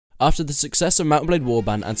After the success of Mount & Blade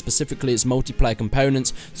Warband, and specifically its multiplayer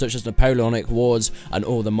components such as Napoleonic Wars and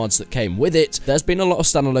all the mods that came with it, there's been a lot of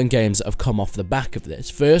standalone games that have come off the back of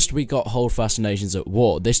this. First, we got Holdfast Nations at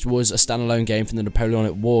War. This was a standalone game from the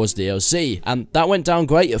Napoleonic Wars DLC, and that went down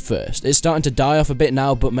great at first. It's starting to die off a bit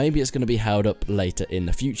now, but maybe it's going to be held up later in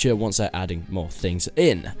the future once they're adding more things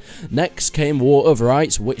in. Next came War of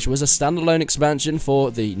Rights, which was a standalone expansion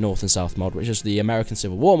for the North and South mod, which is the American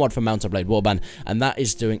Civil War mod for Mount & Blade Warband, and that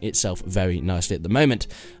is doing itself very nicely at the moment.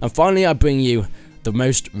 And finally, I bring you the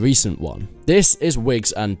most recent one. This is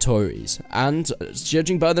Whigs and Tories, and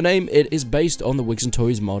judging by the name, it is based on the Whigs and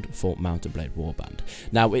Tories mod for Mount & Blade Warband.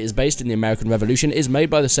 Now, it is based in the American Revolution. It is made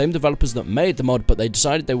by the same developers that made the mod, but they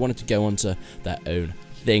decided they wanted to go onto their own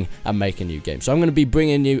thing and make a new game. So I'm going to be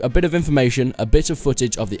bringing you a bit of information, a bit of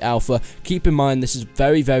footage of the alpha. Keep in mind, this is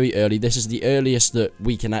very, very early. This is the earliest that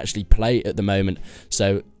we can actually play at the moment,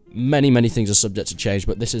 so many things are subject to change,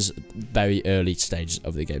 but this is very early stages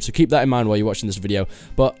of the game, so keep that in mind while you're watching this video.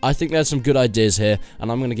 But I think there's some good ideas here,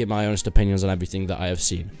 and I'm going to give my honest opinions on everything that I have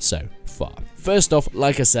seen so far. First off,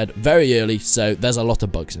 like I said, very early, so there's a lot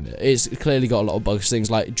of bugs in it. It's clearly got a lot of bugs,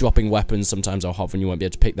 things like dropping weapons sometimes are hot and you won't be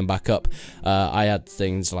able to pick them back up. I had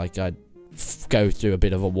things like I'd go through a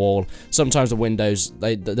bit of a wall. Sometimes the windows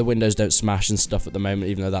don't smash and stuff at the moment,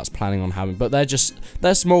 even though that's planning on having, but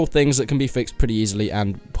they're small things that can be fixed pretty easily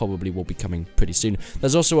and probably will be coming pretty soon.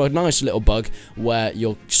 There's also a nice little bug where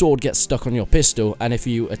your sword gets stuck on your pistol, and if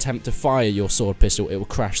you attempt to fire your sword pistol, it will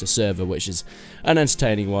crash the server, which is an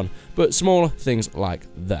entertaining one, but small things like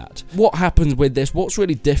that. What happens with this? What's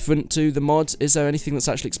really different to the mods? Is there anything that's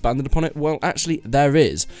actually expanded upon it? Well, actually there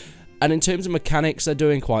is. And in terms of mechanics, they're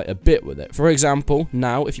doing quite a bit with it. For example,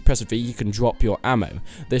 now if you press V, you can drop your ammo.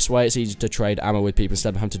 This way it's easy to trade ammo with people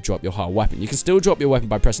instead of having to drop your hard weapon. You can still drop your weapon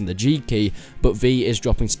by pressing the G key, but V is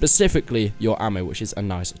dropping specifically your ammo, which is a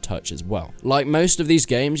nice touch as well. Like most of these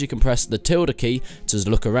games, you can press the tilde key to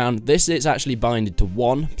look around. This is actually binded to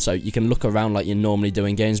 1, so you can look around like you normally do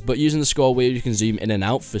in games, but using the scroll wheel, you can zoom in and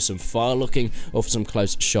out for some far looking or for some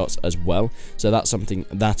close shots as well. So that's something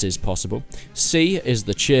that is possible. C is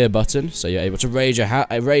the cheer button, so you're able to raise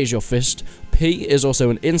your fist. P is also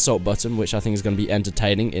an insult button, which I think is going to be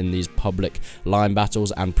entertaining in these public line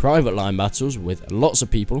battles and private line battles with lots of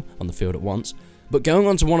people on the field at once. But going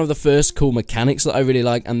on to one of the first cool mechanics that I really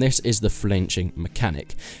like, and this is the flinching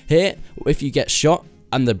mechanic. Here, if you get shot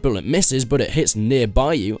and the bullet misses, but it hits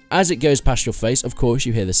nearby you, as it goes past your face, of course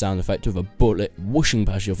you hear the sound effect of a bullet whooshing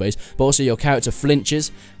past your face, but also your character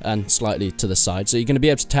flinches and slightly to the side, so you're going to be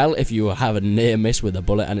able to tell if you have a near miss with a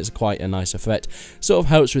bullet, and it's quite a nice effect. Sort of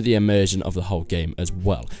helps with the immersion of the whole game as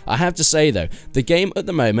well. I have to say though, the game at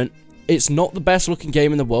the moment, it's not the best looking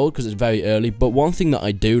game in the world because it's very early, but one thing that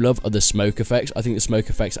I do love are the smoke effects. I think the smoke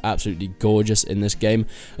effects are absolutely gorgeous in this game,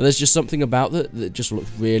 and there's just something about it that just looks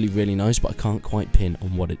really nice, but I can't quite pin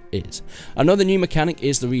on what it is. Another new mechanic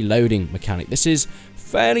is the reloading mechanic. This is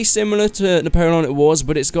fairly similar to Napoleonic Wars,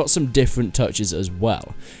 but it's got some different touches as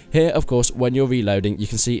well. Here, of course, when you're reloading, you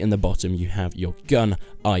can see in the bottom you have your gun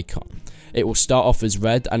icon. It will start off as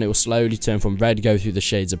red, and it will slowly turn from red, go through the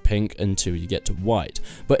shades of pink until you get to white.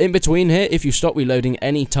 But in between here, if you stop reloading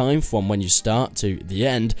any time from when you start to the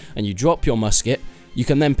end, and you drop your musket, you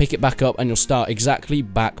can then pick it back up and you'll start exactly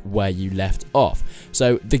back where you left off.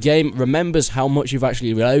 So the game remembers how much you've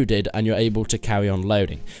actually reloaded and you're able to carry on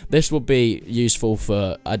loading. This will be useful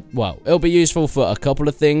for, well, it'll be useful for a couple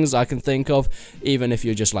of things I can think of, even if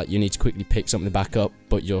you're just like, you need to quickly pick something back up,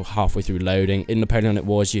 but you're halfway through loading. In Napoleonic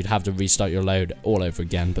Wars, you'd have to restart your load all over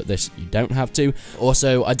again, but this, you don't have to.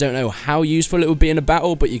 Also, I don't know how useful it would be in a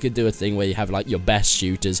battle, but you could do a thing where you have like your best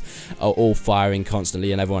shooters are all firing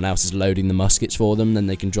constantly and everyone else is loading the muskets for them. Then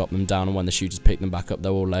they can drop them down, and when the shooters pick them back up,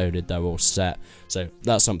 they're all loaded, they're all set. So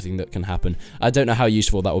that's something that can happen. I don't know how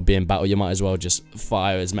useful that would be in battle. You might as well just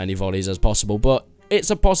fire as many volleys as possible, but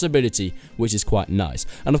it's a possibility, which is quite nice.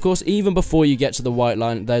 And of course, even before you get to the white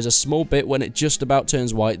line, there's a small bit when it just about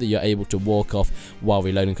turns white that you're able to walk off while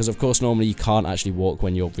reloading, because of course normally you can't actually walk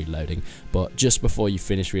when you're reloading, but just before you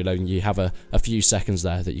finish reloading, you have a few seconds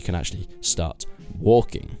there that you can actually start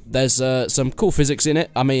walking. There's some cool physics in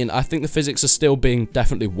it. I mean, I think the physics are still being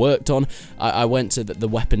definitely worked on. I went to the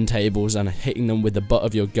weapon tables, and hitting them with the butt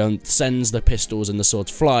of your gun sends the pistols and the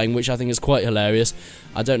swords flying, which I think is quite hilarious.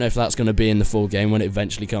 I don't know if that's going to be in the full game when it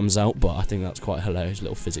eventually comes out, but I think that's quite a hilarious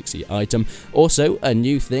little physicsy item. Also, a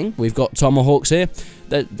new thing, we've got tomahawks here.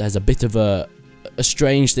 There's a bit of a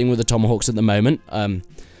strange thing with the tomahawks at the moment.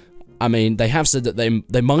 I mean, they have said that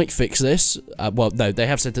they might fix this. Well, no, they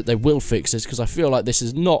have said that they will fix this, because I feel like this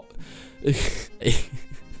is not...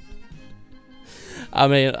 I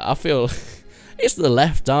mean, I feel... It's the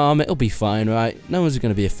left arm, it'll be fine, right? No one's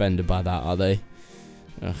going to be offended by that, are they?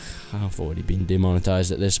 Ugh, I've already been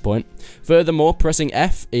demonetized at this point. Furthermore, pressing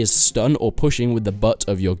F is stun or pushing with the butt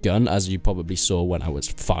of your gun, as you probably saw when I was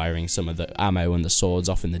firing some of the ammo and the swords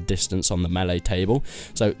off in the distance on the melee table.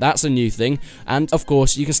 So that's a new thing. And of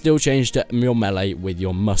course, you can still change to your melee with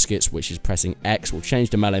your muskets, which is pressing X will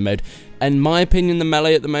change to melee mode. In my opinion, the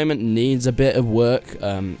melee at the moment needs a bit of work.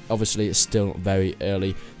 Obviously, it's still very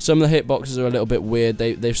early. Some of the hitboxes are a little bit weird.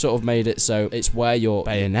 They've sort of made it so it's where your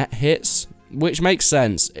bayonet hits, which makes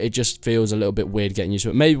sense. It just feels a little bit weird getting used to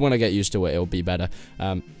it. Maybe when I get used to it, it'll be better.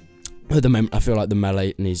 At the moment, I feel like the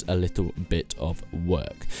melee needs a little bit of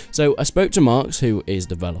work. So I spoke to Marks, who is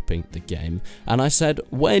developing the game, and I said,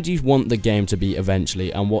 where do you want the game to be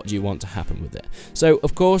eventually, and what do you want to happen with it? So,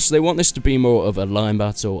 of course, they want this to be more of a line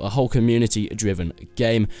battle, a whole community-driven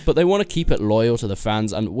game, but they want to keep it loyal to the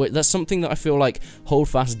fans, and that's something that I feel like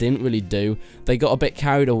Holdfast didn't really do. They got a bit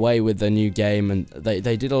carried away with the new game, and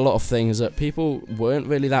they did a lot of things that people weren't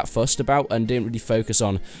really that fussed about, and didn't really focus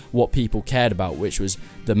on what people cared about, which was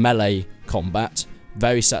the melee combat,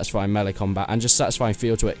 very satisfying melee combat, and just satisfying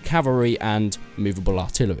feel to it, cavalry and movable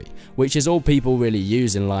artillery, which is all people really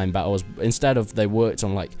use in line battles. Instead of, they worked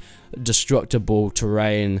on like destructible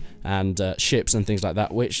terrain and ships and things like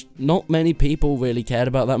that, which not many people really cared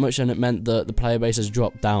about that much, and it meant that the player base has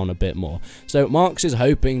dropped down a bit more. So Marks is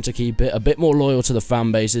hoping to keep it a bit more loyal to the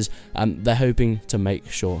fan bases, and they're hoping to make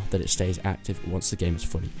sure that it stays active once the game is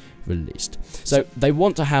fully released. So they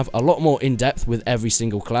want to have a lot more in-depth with every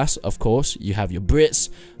single class. Of course, you have your Brits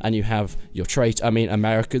and you have your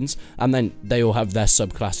Americans, and then they all have their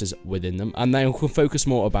subclasses within them, and they will focus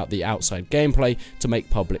more about the outside gameplay to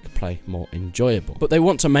make public play more enjoyable. But they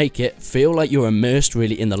want to make it feel like you're immersed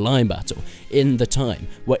really in the line battle, in the time,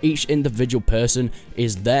 where each individual person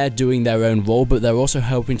is there doing their own role, but they're also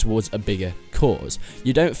helping towards a bigger cause.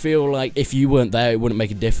 You don't feel like if you weren't there, it wouldn't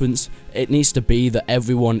make a difference. It needs to be that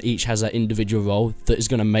everyone each has that individual role that is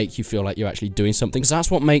going to make you feel like you're actually doing something, because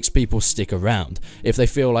that's what makes people stick around, if they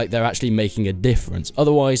feel like they're actually making a difference.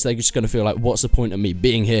 Otherwise, they're just going to feel like, what's the point of me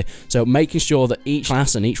being here? So making sure that each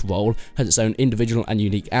class and each role has its own individual and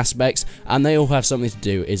unique aspects, and they all have something to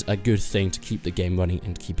do, is a good thing to keep the game running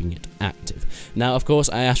and keeping it active. Now, of course,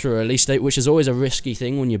 I asked for a release date, which is always a risky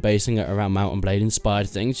thing when you're basing it around Mount and Blade inspired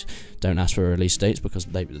things. Don't ask for release dates, because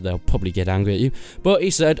they'll probably get angry at you. But he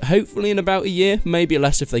said hopefully in about a year, maybe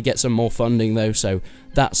less if they get some more funding though, so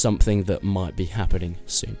that's something that might be happening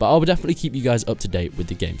soon. But I'll definitely keep you guys up to date with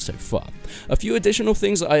the game so far. A few additional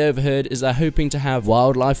things that I overheard is they're hoping to have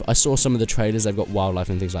wildlife. I saw some of the trailers, they've got wildlife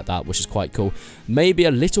and things like that, which is quite cool. Maybe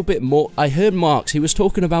a little bit more. I heard Marks, he was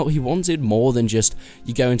talking about he wanted more than just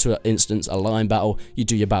you go into an instance, a line battle, you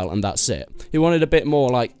do your battle and that's it. He wanted a bit more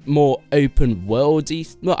like more open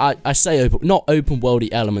worldy, well, I say open, not open worldy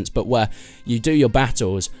elements, but where you do your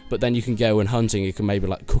battles, but then you can go and hunting, you can maybe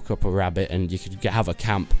like cook up a rabbit and you could have a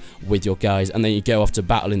camp with your guys, and then you go off to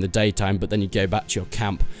battle in the daytime, but then you go back to your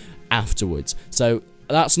camp afterwards. So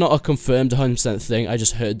that's not a confirmed 100% thing, I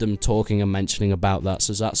just heard them talking and mentioning about that,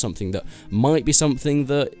 so that's something that might be something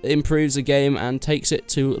that improves the game and takes it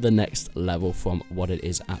to the next level from what it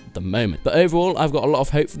is at the moment. But overall, I've got a lot of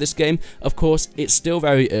hope for this game. Of course, it's still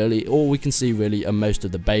very early, all we can see really are most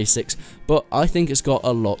of the basics, but I think it's got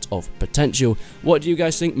a lot of potential. What do you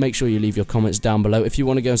guys think? Make sure you leave your comments down below. If you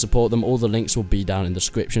want to go and support them, all the links will be down in the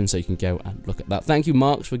description, so you can go and look at that. Thank you,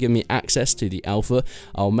 Marks, for giving me access to the alpha.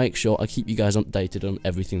 I'll make sure I keep you guys updated on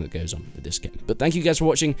everything that goes on with this game. But thank you guys for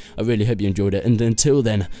watching, I really hope you enjoyed it, and until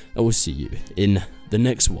then, I will see you in the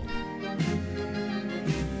next one.